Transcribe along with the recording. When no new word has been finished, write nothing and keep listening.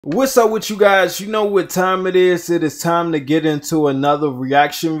What's up with you guys? You know what time it is. It is time to get into another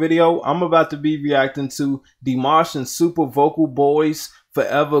reaction video. I'm about to be reacting to Dimash and Super Vocal Boys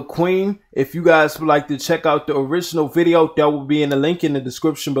Forever Queen. If you guys would like to check out the original video, that will be in the link in the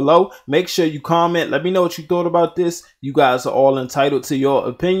description below. Make sure you comment. Let me know what you thought about this. You guys are all entitled to your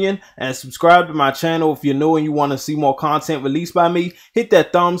opinion. And subscribe to my channel if you're new and you want to see more content released by me. Hit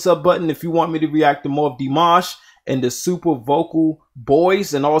that thumbs up button if you want me to react to more of Dimash and the Super Vocal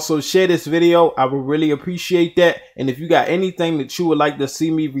Boys, and also share this video. I would really appreciate that. And if you got anything that you would like to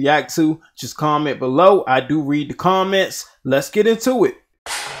see me react to, just comment below. I do read the comments. Let's get into it.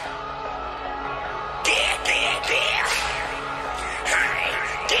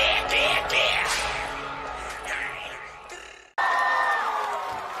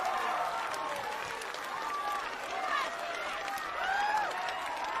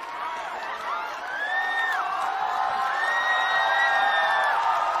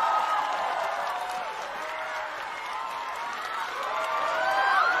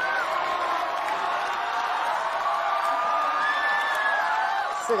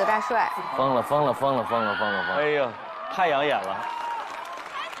四个大帅，疯了！哎呦，太养眼了。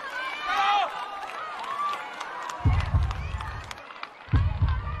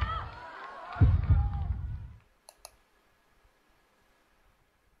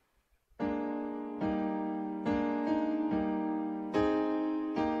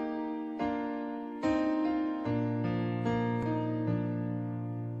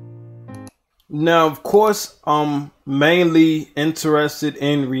Now, of course, I'm mainly interested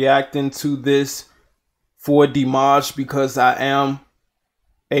in reacting to this for Dimash because I am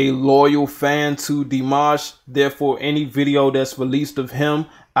a loyal fan to Dimash. Therefore, any video that's released of him,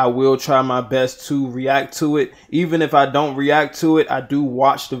 I will try my best to react to it. Even if I don't react to it, I do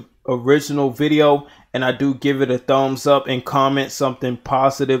watch the original video and I do give it a thumbs up and comment something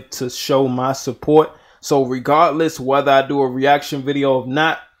positive to show my support. So regardless whether I do a reaction video or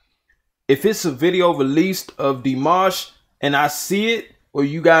not, if it's a video released of Dimash and I see it or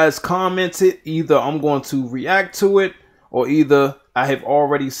you guys comment it, either I'm going to react to it or either I have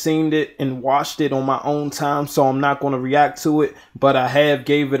already seen it and watched it on my own time, so I'm not going to react to it, but I have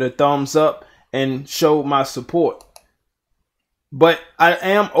gave it a thumbs up and showed my support. But I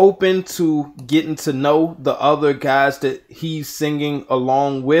am open to getting to know the other guys that he's singing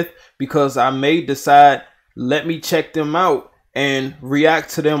along with, because I may decide, let me check them out and react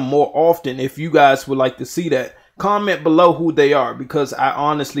to them more often. If you guys would like to see that, comment below who they are, because I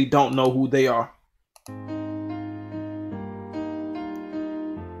honestly don't know who they are.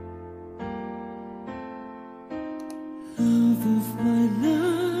 Love of my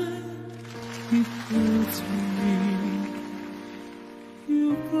life, you hurt me.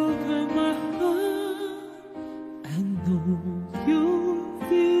 You broke my heart. I know you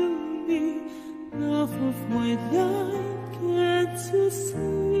feel me. Love of my life.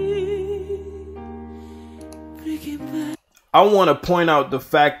 I want to point out the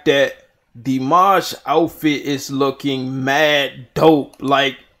fact that Dimash outfit is looking mad dope.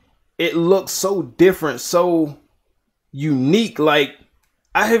 Like, it looks so different, so unique. Like,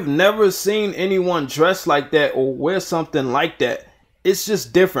 I have never seen anyone dress like that or wear something like that. It's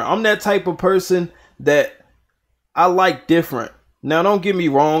just different. I'm that type of person that I like different. Now, don't get me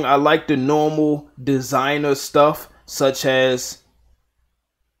wrong, I like the normal designer stuff, such as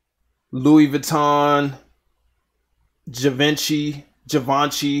Louis Vuitton, Givenchy,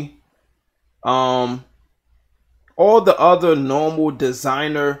 all the other normal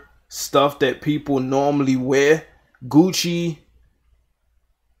designer stuff that people normally wear, Gucci,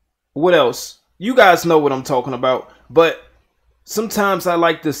 what else? You guys know what I'm talking about. But sometimes I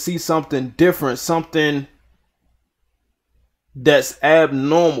like to see something different, something that's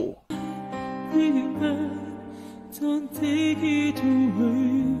abnormal. Don't take it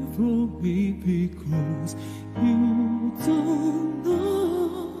away from me, because you don't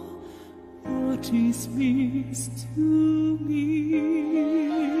know what it means to me.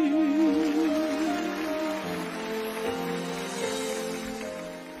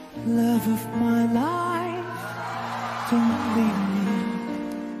 Love of my life, don't leave me.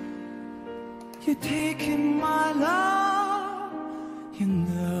 You're taking my love, you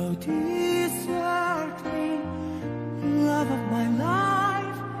know this hurt me. Love of my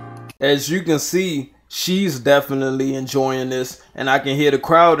life. As you can see, she's definitely enjoying this, and I can hear the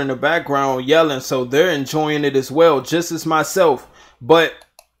crowd in the background yelling, so they're enjoying it as well, just as myself. But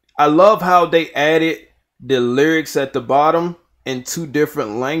I love how they added the lyrics at the bottom in 2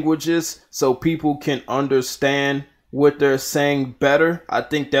 different languages so people can understand what they're saying better. I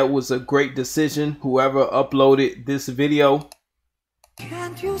think that was a great decision, whoever uploaded this video.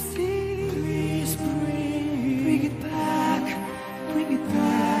 Can't you see? Please bring it back, bring it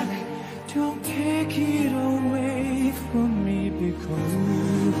back. Don't take it away from me, because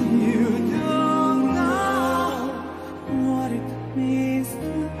you don't know what it means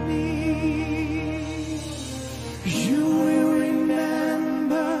to me. You will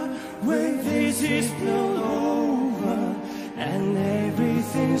remember when this is all over and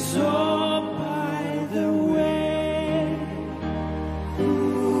everything's all by the way.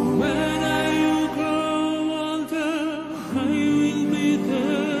 When I grow older, I will be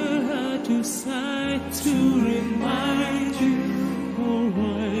there at your side to remind you, oh,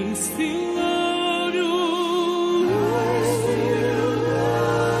 I still love you. I still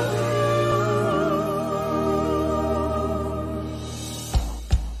love you.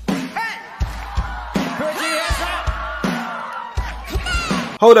 Hey! Put your hands up!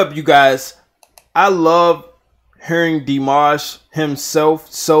 Hold up, you guys. I love hearing Dimash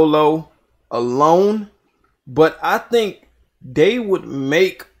himself solo alone, but I think they would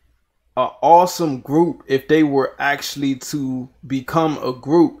make an awesome group if they were actually to become a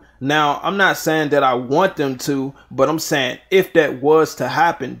group. Now, I'm not saying that I want them to, but I'm saying if that was to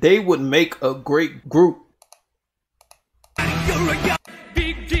happen, they would make a great group. You're a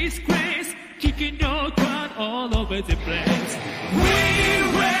big disgrace, kicking your crowd all over the place. We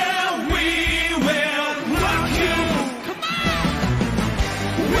will rock you. Come on.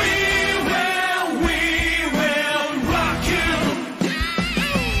 We will rock you.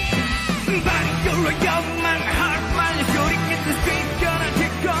 But you're a young man, hard man. If you're in the street, gonna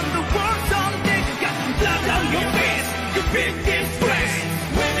take on the world someday. Got blood on your face, you big disgrace.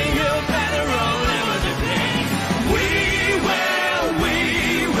 Winning you better all over the place. We will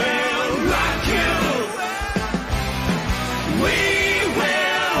rock you. We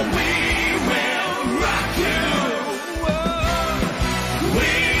will rock you.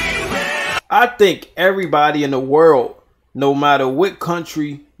 We will. I think everybody in the world, no matter what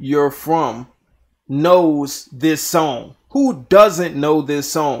country you're from, knows this song. Who doesn't know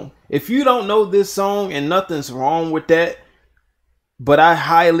this song? If you don't know this song, and nothing's wrong with that, but I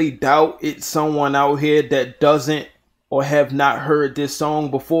highly doubt it's someone out here that doesn't or have not heard this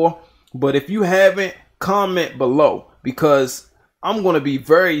song before. But if you haven't, comment below, because I'm going to be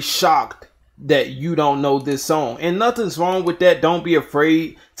very shocked that you don't know this song. And nothing's wrong with that. Don't be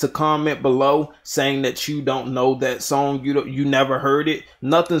afraid to comment below saying that you don't know that song. You never heard it.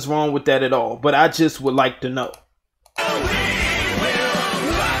 Nothing's wrong with that at all. But I just would like to know.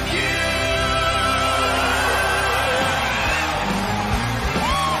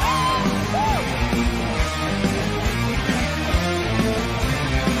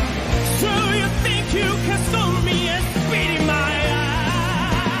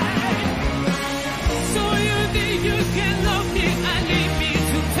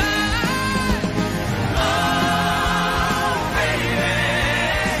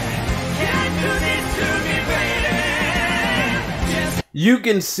 You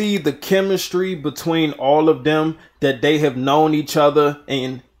can see the chemistry between all of them, that they have known each other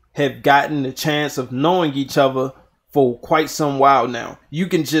and have gotten the chance of knowing each other for quite some while now. You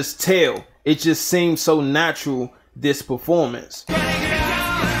can just tell. It just seems so natural, this performance.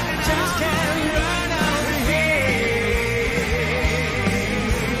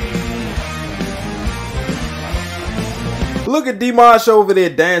 Look at Dimash over there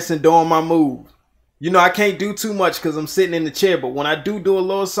dancing, doing my move. You know, I can't do too much because I'm sitting in the chair, but when I do a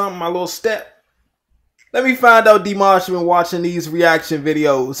little something, my little step. Let me find out Dimash been watching these reaction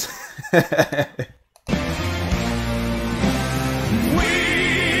videos.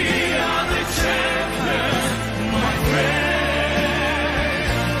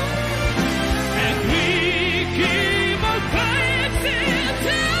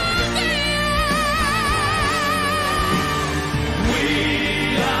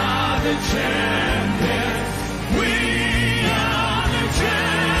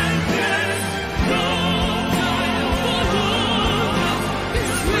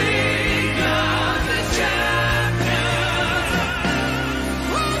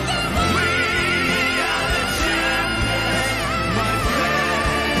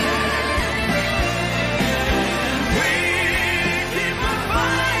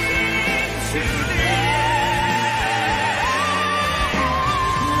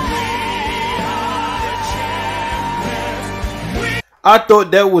 I thought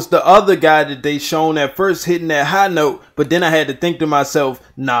that was the other guy that they shown at first hitting that high note, but then I had to think to myself,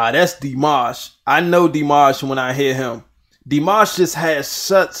 nah, that's Dimash. I know Dimash when I hear him. Dimash just has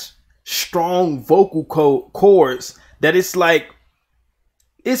such strong vocal chords that it's like,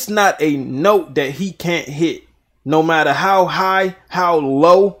 it's not a note that he can't hit. No matter how high, how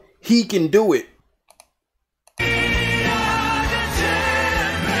low, he can do it.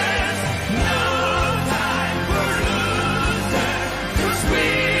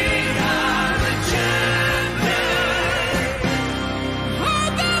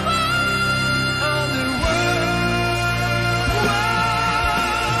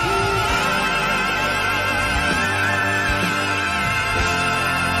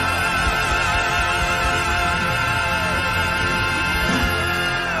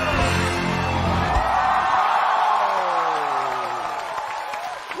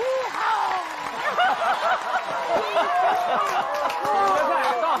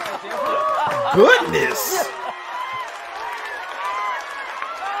 Goodness.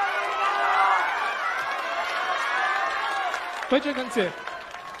 非常感谢，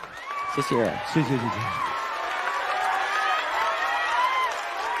谢谢，谢谢，谢谢。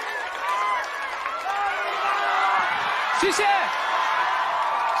谢谢，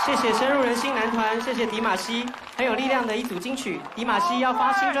谢谢深入人心男团，谢谢迪玛希，很有力量的一组金曲。迪玛希要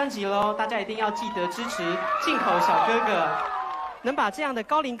发新专辑喽，大家一定要记得支持进口小哥哥。能把这样的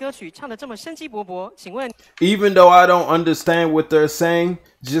高龄歌曲唱得这么生机勃勃，请问 Even though I don't understand what they're saying,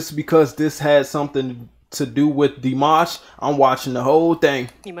 just because this had something to do with Dimash, I'm watching the whole thing.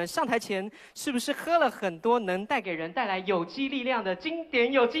 你们上台前是不是喝了很多能带给人带来有机力量的经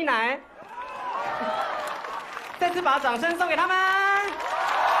典有机奶？再次把掌声送给他们。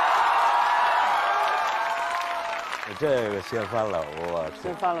这个掀翻了，我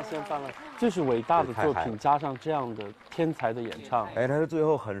掀翻了，掀翻了！这是伟大的作品，加上这样的天才的演唱。哎，他最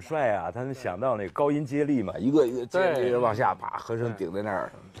后很帅啊，他能想到那个高音接力嘛，一个一个接力往下，把和声顶在那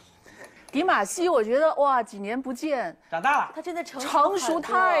儿。迪玛希，我觉得哇，几年不见，长大了，他真的成熟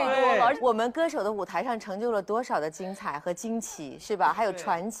太多了。我们歌手的舞台上成就了多少的精彩和惊奇，是吧？还有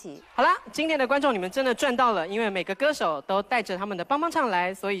传奇。好啦，今天的观众你们真的赚到了，因为每个歌手都带着他们的帮唱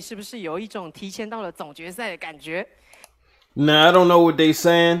来，所以是不是有一种提前到了总决赛的感觉？ Now, I don't know what they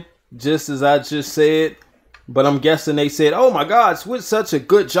saying, just as I just said, but I'm guessing they said, oh my gosh, what such a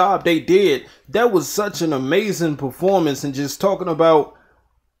good job they did. That was such an amazing performance, and just talking about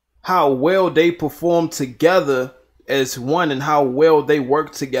how well they performed together as one and how well they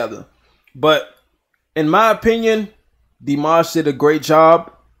worked together. But in my opinion, Dimash did a great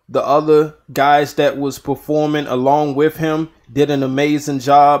job. The other guys that was performing along with him did an amazing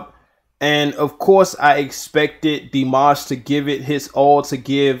job. And of course, I expected Dimash to give it his all, to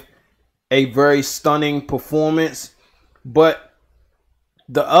give a very stunning performance. But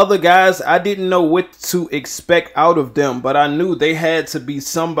the other guys, I didn't know what to expect out of them. But I knew they had to be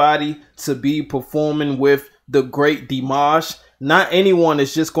somebody to be performing with the great Dimash. Not anyone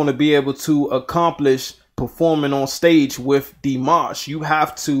is just going to be able to accomplish performing on stage with Dimash. You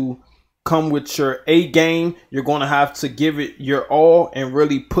have to come with your A game. You're going to have to give it your all and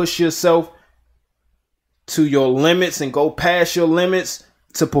really push yourself to your limits and go past your limits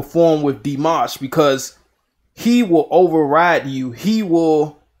to perform with Dimash, because he will override you. He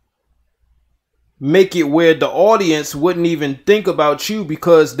will make it where the audience wouldn't even think about you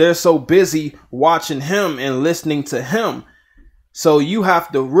because they're so busy watching him and listening to him. So you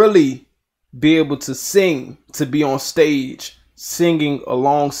have to really be able to sing to be on stage, singing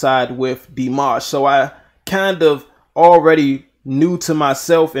alongside with Dimash. So I kind of already knew to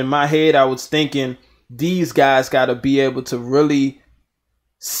myself, in my head, I was thinking these guys got to be able to really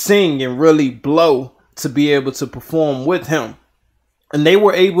sing and really blow to be able to perform with him. And they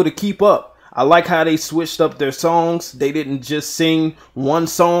were able to keep up. I like how they switched up their songs. They didn't just sing one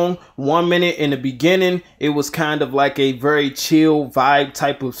song 1 minute. In the beginning, it was kind of like a very chill vibe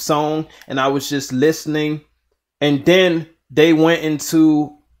type of song, and I was just listening. And then they went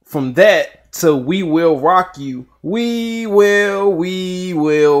into, from that to We Will Rock You. We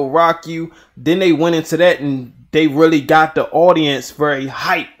will rock you. Then they went into that and they really got the audience very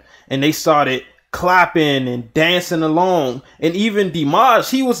hyped, and they started clapping and dancing along. And even Dimash,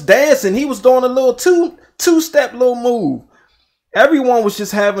 he was dancing. He was doing a little two-step little move. Everyone was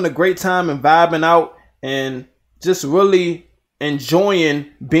just having a great time and vibing out and just really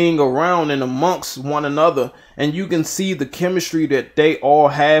enjoying being around and amongst one another. And you can see the chemistry that they all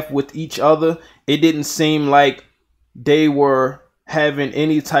have with each other. It didn't seem like they were having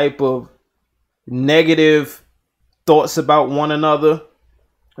any type of negative thoughts about one another.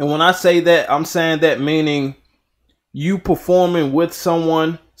 And when I say that, I'm saying that meaning you performing with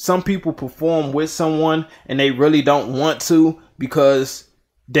someone. Some people perform with someone and they really don't want to because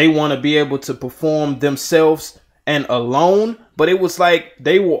they want to be able to perform themselves and alone. But it was like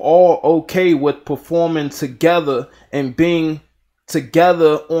they were all okay with performing together and being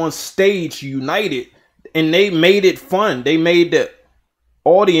together on stage united. and they made it fun. They made the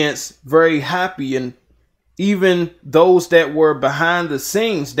audience very happy, and even those that were behind the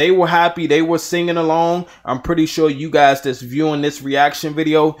scenes, they were happy. They were singing along. I'm pretty sure you guys that's viewing this reaction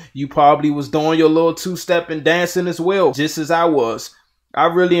video, you probably was doing your little two-step and dancing as well, just as I was. I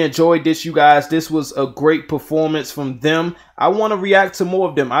really enjoyed this, you guys. This was a great performance from them. I want to react to more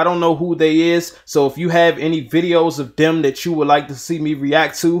of them. I don't know who they is, so if you have any videos of them that you would like to see me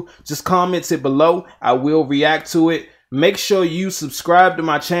react to, just comment it below. I will react to it. Make sure you subscribe to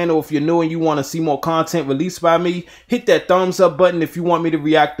my channel if you're new and you want to see more content released by me. Hit that thumbs up button if you want me to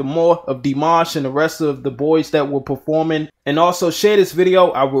react to more of Dimash and the rest of the boys that were performing. And also share this video.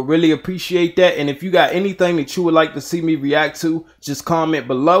 I would really appreciate that. And if you got anything that you would like to see me react to, just comment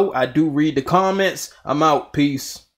below. I do read the comments. I'm out. Peace.